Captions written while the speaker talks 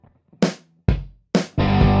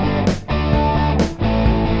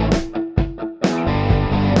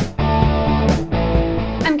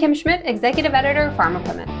Kim Schmidt, Executive Editor of Farm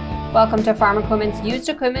Equipment. Welcome to Farm Equipment's Used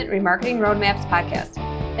Equipment Remarketing Roadmaps podcast.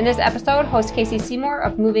 In this episode, host Casey Seymour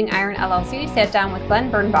of Moving Iron LLC sat down with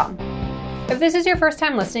Glenn Birnbaum. If this is your first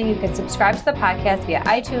time listening, you can subscribe to the podcast via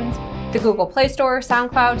iTunes, the Google Play Store,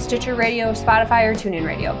 SoundCloud, Stitcher Radio, Spotify, or TuneIn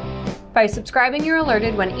Radio. By subscribing, you're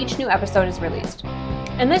alerted when each new episode is released.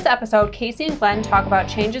 In this episode, Casey and Glenn talk about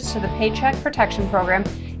changes to the Paycheck Protection Program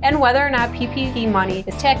and whether or not PPP money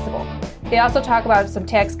is taxable. They also talk about some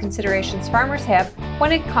tax considerations farmers have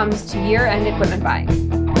when it comes to year-end equipment buying.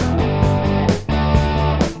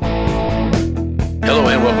 Hello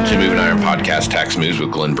and welcome to Moving Iron Podcast Tax News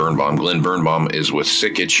with Glenn Birnbaum. Glenn Birnbaum is with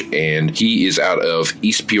Sikich and he is out of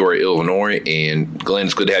East Peoria, Illinois. And Glenn,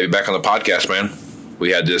 it's good to have you back on the podcast, man. We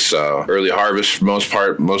had this early harvest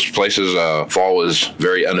for most places. Fall was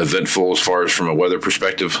very uneventful as far as from a weather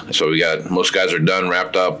perspective. So most guys are done,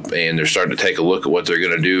 wrapped up, and they're starting to take a look at what they're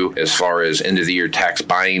going to do as far as end of the year tax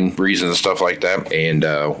buying reasons and stuff like that. And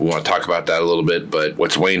we want to talk about that a little bit. But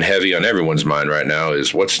what's weighing heavy on everyone's mind right now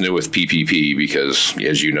is what's new with PPP, because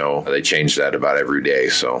as you know, they change that about every day.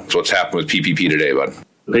 So what's happened with PPP today, bud?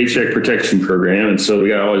 Paycheck Protection Program. And so we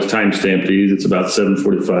got always timestamp these. It's about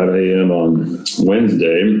 7:45 a.m. on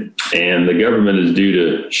Wednesday. And the government is due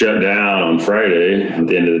to shut down on Friday at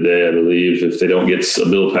the end of the day, I believe, if they don't get a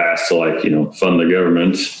bill passed to fund the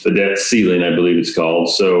government. The debt ceiling, I believe it's called.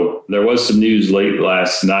 So there was some news late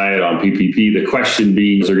last night on PPP. The question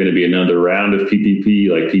being, is there going to be another round of PPP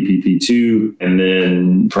like PPP2? And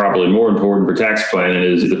then probably more important for tax planning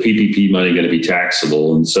is the PPP money going to be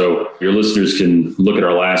taxable? And so your listeners can look at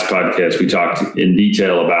our last podcast. We talked in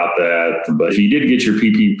detail about that. But if you did get your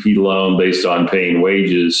PPP loan based on paying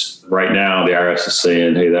wages, right now the IRS is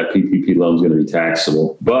saying, hey, that PPP loan is going to be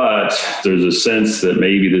taxable. But there's a sense that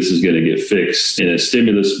maybe this is going to get fixed in a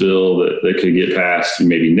stimulus bill that could get passed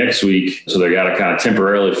maybe next week. So they got to kind of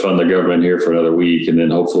temporarily fund the government here for another week and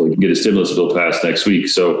then hopefully get a stimulus bill passed next week.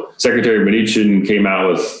 So Secretary Mnuchin came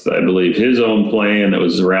out with, I believe, his own plan that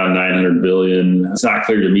was around $900 billion. It's not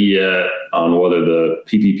clear to me yet on whether the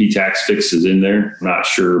PPP tax fix is in there. I'm not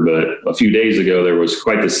sure, but a few days ago, there was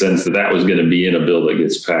quite the sense that was going to be in a bill that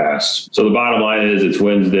gets passed. So the bottom line is it's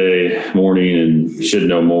Wednesday morning and we should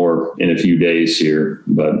know more in a few days here.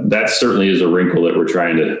 But that certainly is a wrinkle that we're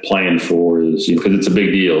trying to plan for, is because it's a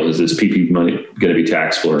big deal. Is this PPP money going to be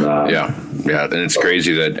taxable or not? Yeah. And it's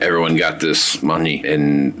crazy that everyone got this money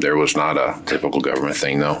and there was not a typical government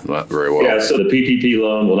thing, though. Not very well. Yeah, so the PPP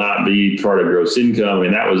loan will not be part of gross income.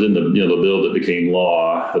 And that was in the bill that became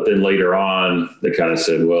law. But then later on, they kind of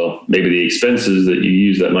said, well, maybe the expenses that you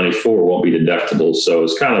use that money for won't be deductible. So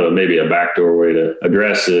it's kind of maybe a backdoor way to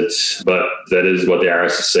address it. But that is what the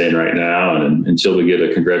IRS is saying right now. And until we get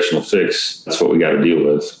a congressional fix, that's what we got to deal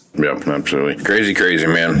with. Yep, absolutely. Crazy,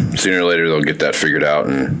 man. Sooner or later, they'll get that figured out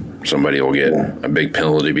and somebody will get a big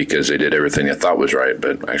penalty because they did everything they thought was right,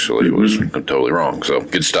 but actually it was totally wrong. So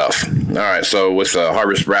good stuff. All right. So with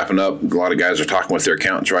harvest wrapping up, a lot of guys are talking with their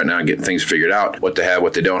accountants right now and getting things figured out, what they have,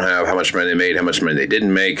 what they don't have, how much money they made, how much money they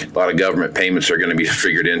didn't make. A lot of government payments are going to be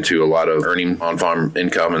figured into a lot of earning on-farm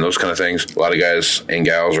income and those kind of things. A lot of guys and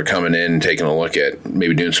gals are coming in and taking a look at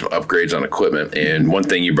maybe doing some upgrades on equipment. And one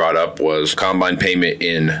thing you brought up was combine payment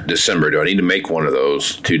in December. Do I need to make one of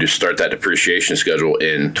those to just start that depreciation schedule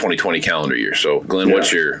in 2020 calendar year? So Glenn,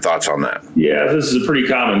 What's your thoughts on that? Yeah, this is a pretty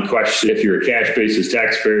common question. If you're a cash basis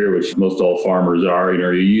taxpayer, which most all farmers are,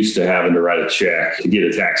 you're used to having to write a check to get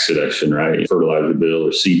a tax deduction, right? Fertilizer bill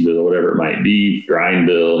or seed bill, whatever it might be, grind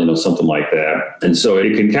bill, something like that. And so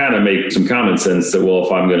it can kind of make some common sense that, well,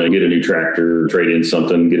 if I'm going to get a new tractor, trade in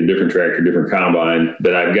something, get a different tractor, different combine,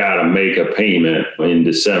 that I've got to make a payment in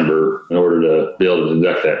December in order to be able to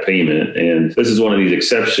deduct that payment. And this is one of these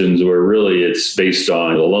exceptions where really it's based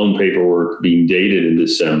on the loan paperwork being dated in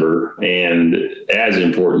December. And as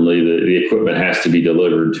importantly, the equipment has to be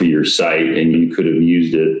delivered to your site and you could have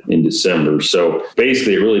used it in December. So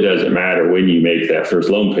basically, it really doesn't matter when you make that first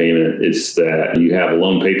loan payment. It's that you have a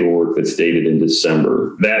loan paperwork that's dated in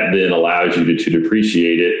December. That then allows you to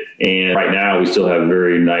depreciate it. And right now, we still have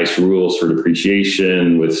very nice rules for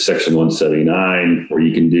depreciation with Section 179, where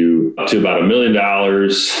you can do up to about $1 million,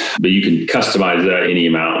 but you can customize that any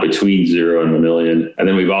amount between 0 and $1 million. And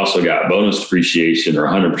then we've also got bonus depreciation or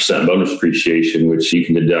 100% bonus depreciation, which you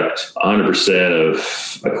can deduct 100%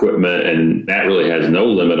 of equipment, and that really has no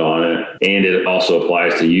limit on it. And it also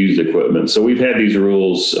applies to used equipment. So we've had these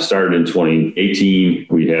rules started in 2018.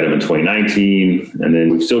 We had them in 2019, and then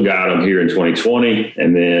we've still got them here in 2020.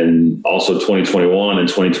 And then also 2021 and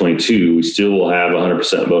 2022, we still will have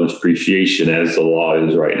 100% bonus depreciation as the law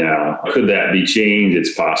is right now. Could that be changed?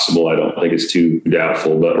 It's possible. I don't think it's too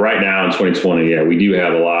doubtful. But right now in 2020, we do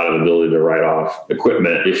have a lot of ability to write off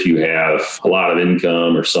equipment if you have a lot of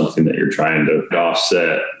income or something that you're trying to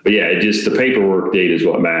offset. But yeah, the paperwork date is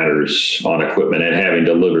what matters on equipment, and having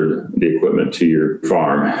delivered the equipment to your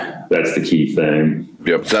farm. That's the key thing.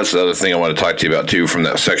 Yep. So that's the other thing I want to talk to you about too, from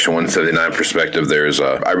that Section 179 perspective.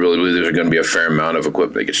 I really believe there's going to be a fair amount of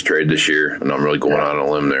equipment that gets traded this year. And I'm really going on a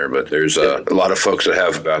limb there, but there's a lot of folks that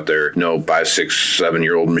have out there, 5, 6,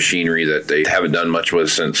 7-year-old machinery that they haven't done much with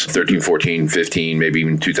since 13, 14, 15, maybe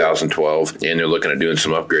even 2012. And they're looking at doing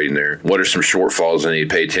some upgrading there. What are some shortfalls they need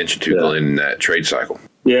to pay attention to in that trade cycle?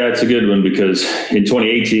 Yeah, it's a good one, because in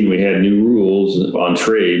 2018, we had new rules on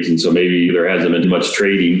trades. And so maybe there hasn't been much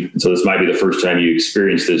trading. So this might be the first time you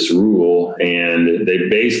experience this rule. And they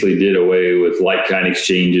basically did away with like-kind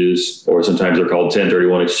exchanges, or sometimes they're called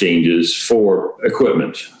 1031 exchanges, for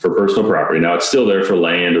equipment, for personal property. Now, it's still there for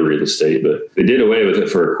land or real estate, but they did away with it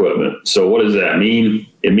for equipment. So what does that mean?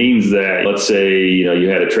 It means that, let's say, you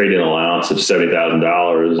had a trade-in allowance of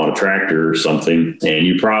 $70,000 on a tractor or something, and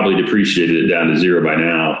you probably depreciated it down to zero by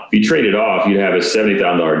now. If you trade it off, you'd have a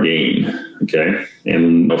 $70,000 gain. Okay.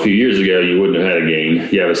 And a few years ago, you wouldn't have had a gain.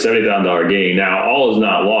 You have a $70,000 gain. Now, all is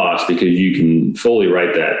not lost, because you can fully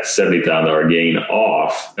write that $70,000 gain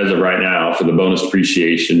off as of right now for the bonus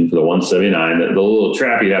depreciation for the 179. The little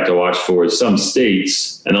trap you have to watch for is some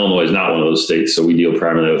states, and Illinois is not one of those states, so we deal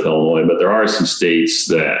primarily with Illinois, but there are some states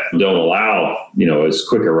that don't allow, as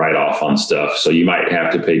quick a write-off on stuff. So you might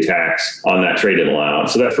have to pay tax on that trade-in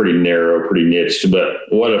allowance. So that's pretty narrow, pretty niched. But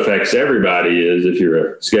what affects everybody is, if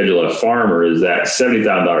you're a Schedule F farmer, is that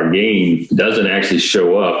 $70,000 gain doesn't actually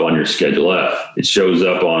show up on your Schedule F. It shows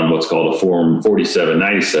up on what's called a Form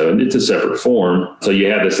 4797. It's a separate form. So you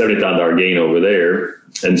have the $70,000 gain over there.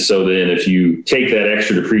 And so then if you take that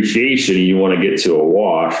extra depreciation and you want to get to a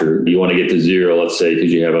wash, or you want to get to zero, let's say,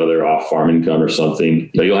 because you have other off-farm income or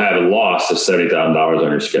something, you'll have a loss of $70,000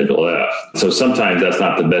 on your Schedule F. So sometimes that's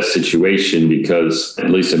not the best situation, because, at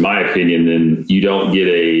least in my opinion, then you don't get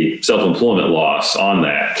a self-employment loss on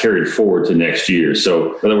that carried forward to next year.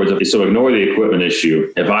 So in other words, so ignore the equipment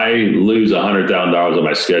issue. If I lose $100,000 on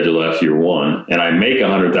my Schedule F year 1 and I make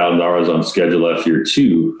 $100,000 on Schedule F year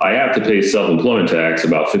 2, I have to pay self-employment tax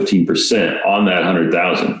about 15% on that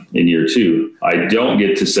 $100,000 in year 2. I don't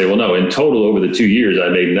get to say, well, no, in total over the 2 years, I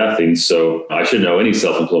made nothing, so I shouldn't owe any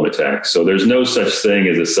self-employment tax. So there's no such thing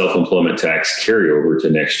as a self-employment tax carryover to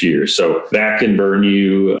next year. So that can burn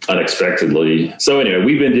you unexpectedly. So anyway,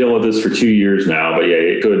 we've been dealing with this for 2 years now, but yeah,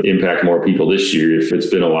 it could impact more people this year if it's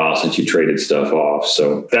been a while since you traded stuff off.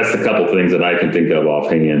 So that's the couple things that I can think of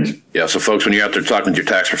offhand. Yeah, so folks, when you're out there talking to your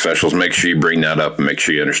tax professionals, make sure you bring that up and make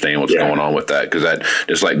sure you understand what's going on with that, because that,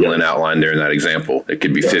 just like Glenn outlined there in that example, it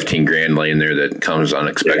could be 15 grand laying there that comes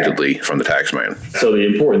unexpectedly from the tax man. So the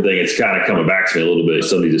important thing, it's kind of coming back to me a little bit,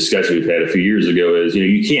 some of the discussion we've had a few years ago, is,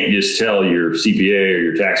 you can't just tell your CPA or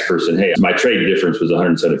your tax person, hey, my trade difference was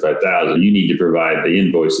 $175,000. You need to provide the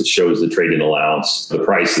invoice that shows the trade-in allowance, the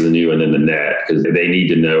price of the new, and then the net, because they need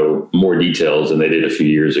to know more details than they did a few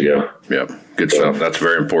years ago. Yep. Good stuff. That's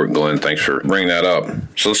very important, Glenn. Thanks for bringing that up.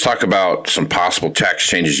 So let's talk about some possible tax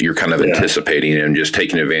changes you're kind of anticipating and just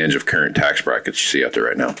taking advantage of current tax brackets you see out there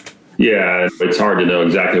right now. Yeah, it's hard to know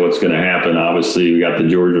exactly what's going to happen. Obviously, we got the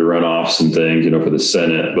Georgia runoffs and things, for the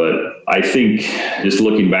Senate. But I think just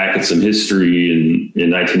looking back at some history in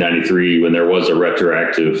 1993, when there was a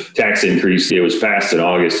retroactive tax increase, it was passed in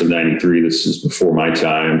August of 93. This is before my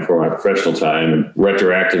time, before my professional time, and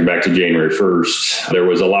retroactive back to January 1st. There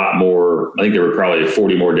was a lot more. I think there were probably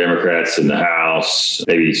 40 more Democrats in the House,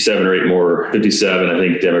 maybe 7 or 8 more, 57, I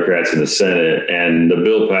think, Democrats in the Senate. And the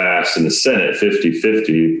bill passed in the Senate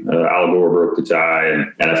 50-50. Al Gore broke the tie,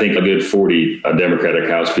 and I think a good 40 Democratic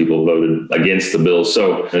House people voted against the bill.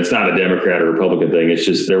 So it's not a Democrat or Republican thing. It's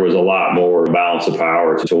just there was a lot more balance of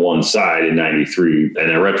power to one side in 93,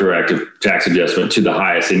 and a retroactive tax adjustment to the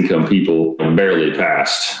highest income people barely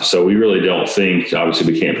passed. So we really don't think,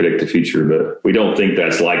 obviously we can't predict the future, but we don't think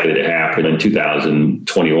that's likely to happen in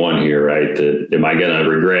 2021 here, right? Am I going to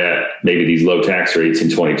regret maybe these low tax rates in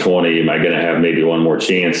 2020? Am I going to have maybe one more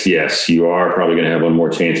chance? Yes, you are probably going to have one more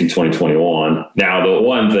chance in 2021. Now, the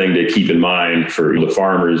one thing to keep in mind for the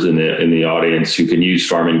farmers in the audience who can use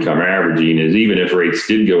farm income averaging is, even if rates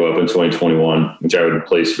did go up in 2021, which I would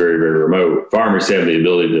place very, very remote, farmers have the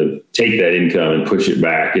ability to take that income and push it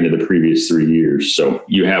back into the previous 3 years. So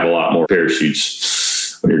you have a lot more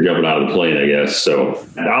parachutes when you're jumping out of the plane, I guess. So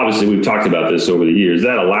obviously we've talked about this over the years.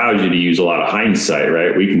 That allows you to use a lot of hindsight,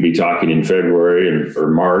 right? We can be talking in February or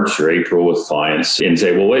March or April with clients and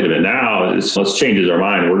say, well, wait a minute, now let's change our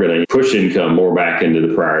mind. We're going to push income more back into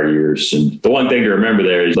the prior years. And the one thing to remember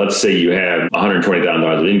there is, let's say you have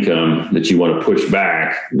 $120,000 of income that you want to push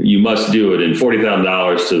back. You must do it in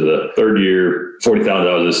 $40,000 to the third year,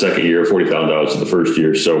 $40,000 to the second year, $40,000 to the first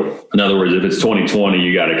year. So in other words, if it's 2020,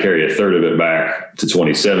 you got to carry a third of it back to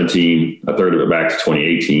 2017, a third of it back to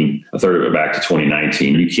 2018, a third of it back to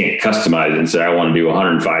 2019. You can't customize it and say, I want to do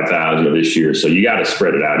 105,000 of this year. So you got to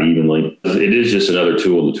spread it out evenly. It is just another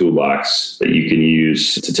tool in the toolbox that you can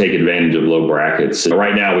use to take advantage of low brackets. And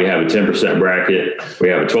right now we have a 10% bracket. We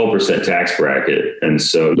have a 12% tax bracket. And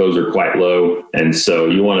so those are quite low. And so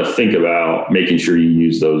you want to think about making sure you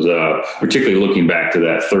use those up, particularly looking back to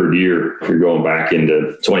that third year. If you're going back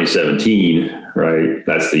into 2017, right?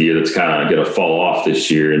 That's the year that's kind of going to fall off this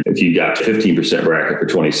year. And if you got 15% bracket for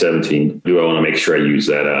 2017, do I want to make sure I use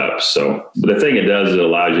that up? So the thing it does is it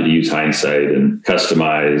allows you to use hindsight and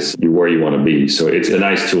customize where you want to be. So it's a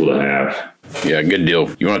nice tool to have. Yeah, good deal.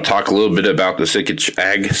 You want to talk a little bit about the Sikich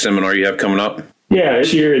Ag seminar you have coming up? Yeah,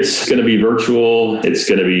 this year it's going to be virtual. It's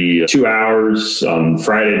going to be 2 hours on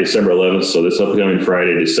Friday, December 11th. So this upcoming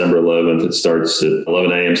Friday, December 11th, it starts at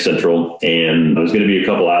 11 a.m. Central. And there's going to be a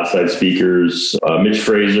couple outside speakers. Mitch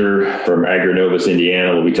Fraser from Agrinovus,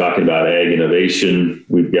 Indiana, will be talking about ag innovation.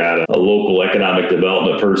 We've got a local economic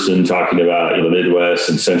development person talking about the Midwest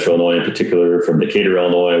and Central Illinois in particular, from Decatur,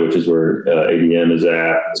 Illinois, which is where ADM is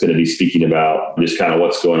at. It's going to be speaking about just kind of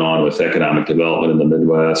what's going on with economic development in the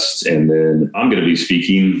Midwest. And then I'm going to be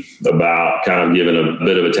speaking about kind of giving a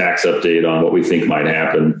bit of a tax update on what we think might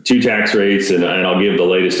happen. 2 tax rates, and I'll give the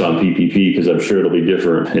latest on PPP because I'm sure it'll be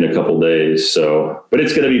different in a couple of days. So, but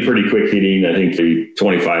it's going to be pretty quick hitting. I think maybe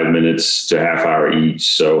 25 minutes to a half hour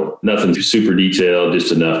each. So nothing super detailed,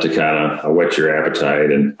 just enough to kind of whet your appetite.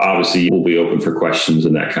 And obviously we'll be open for questions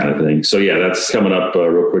and that kind of thing. So yeah, that's coming up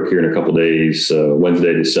real quick here in a couple of days,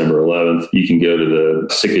 Wednesday, December 11th. You can go to the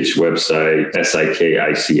Sikich website,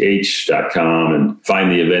 sikich.com, and find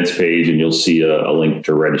the events page, and you'll see a link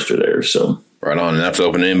to register there. So right on. And that's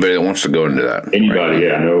open to anybody that wants to go into that. Anybody, right?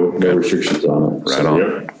 Yeah. No restrictions on it. Right on.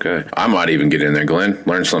 Yep. Okay. I might even get in there, Glenn.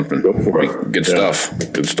 Learn something. Go for it. Good stuff.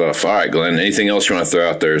 Good stuff. All right, Glenn. Anything else you want to throw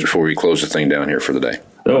out there before we close the thing down here for the day?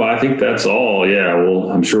 No, I think that's all. Yeah,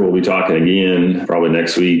 well, I'm sure we'll be talking again probably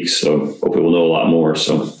next week. So hopefully we'll know a lot more.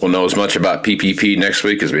 So we'll know as much about PPP next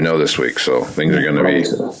week as we know this week. So things are going to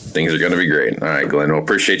be great. All right, Glenn. Well,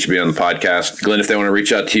 appreciate you being on the podcast. Glenn, if they want to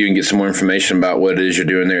reach out to you and get some more information about what it is you're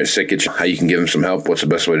doing there at Sikich, how you can give them some help, what's the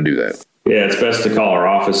best way to do that? Yeah, it's best to call our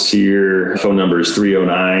office here. Phone number is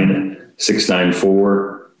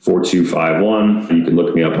 309-694-4251. You can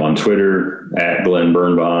look me up on Twitter at Glenn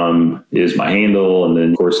Birnbaum is my handle. And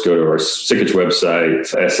then, of course, go to our Sikich website,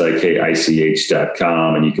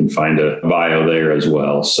 sikich.com, and you can find a bio there as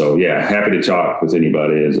well. So, yeah, happy to talk with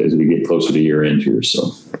anybody as we get closer to year end here.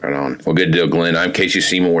 So, right on. Well, good deal, Glenn. I'm Casey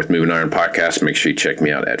Seymour with Moving Iron Podcast. Make sure you check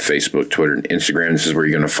me out at Facebook, Twitter, and Instagram. This is where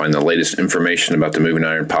you're going to find the latest information about the Moving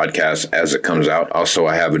Iron Podcast as it comes out. Also,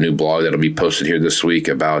 I have a new blog that'll be posted here this week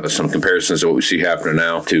about some comparisons of what we see happening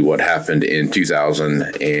now to what happened in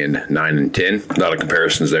 2009 and 10. A lot of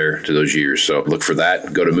comparisons there to those years. So look for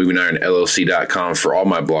that. Go to movingironllc.com for all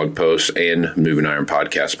my blog posts and Moving Iron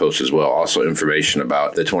podcast posts as well. Also information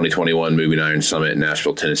about the 2021 Moving Iron Summit in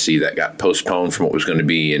Nashville, Tennessee that got postponed from what was going to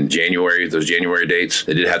be in January, those January dates.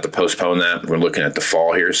 They did have to postpone that. We're looking at the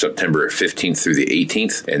fall here, September 15th through the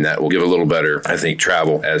 18th, and that will give a little better, I think,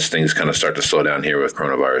 travel as things kind of start to slow down here with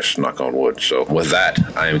coronavirus, knock on wood. So with that,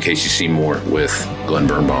 I am Casey Seymour with Glenn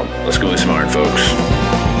Birnbaum. Let's go with some iron, folks.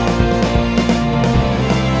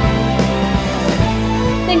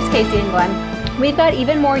 Thanks, Casey and Glenn. We've got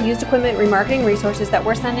even more used equipment remarketing resources that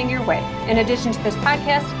we're sending your way. In addition to this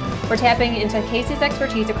podcast, we're tapping into Casey's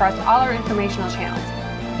expertise across all our informational channels.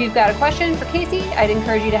 If you've got a question for Casey, I'd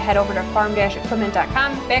encourage you to head over to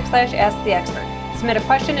farm-equipment.com/asktheexpert. Submit a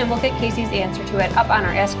question and we'll get Casey's answer to it up on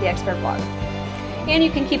our Ask the Expert blog. And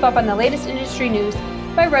you can keep up on the latest industry news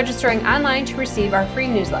by registering online to receive our free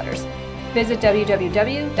newsletters. Visit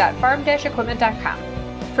www.farm-equipment.com.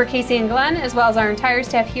 For Casey and Glenn, as well as our entire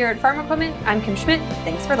staff here at Farm Equipment, I'm Kim Schmidt.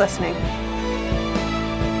 Thanks for listening.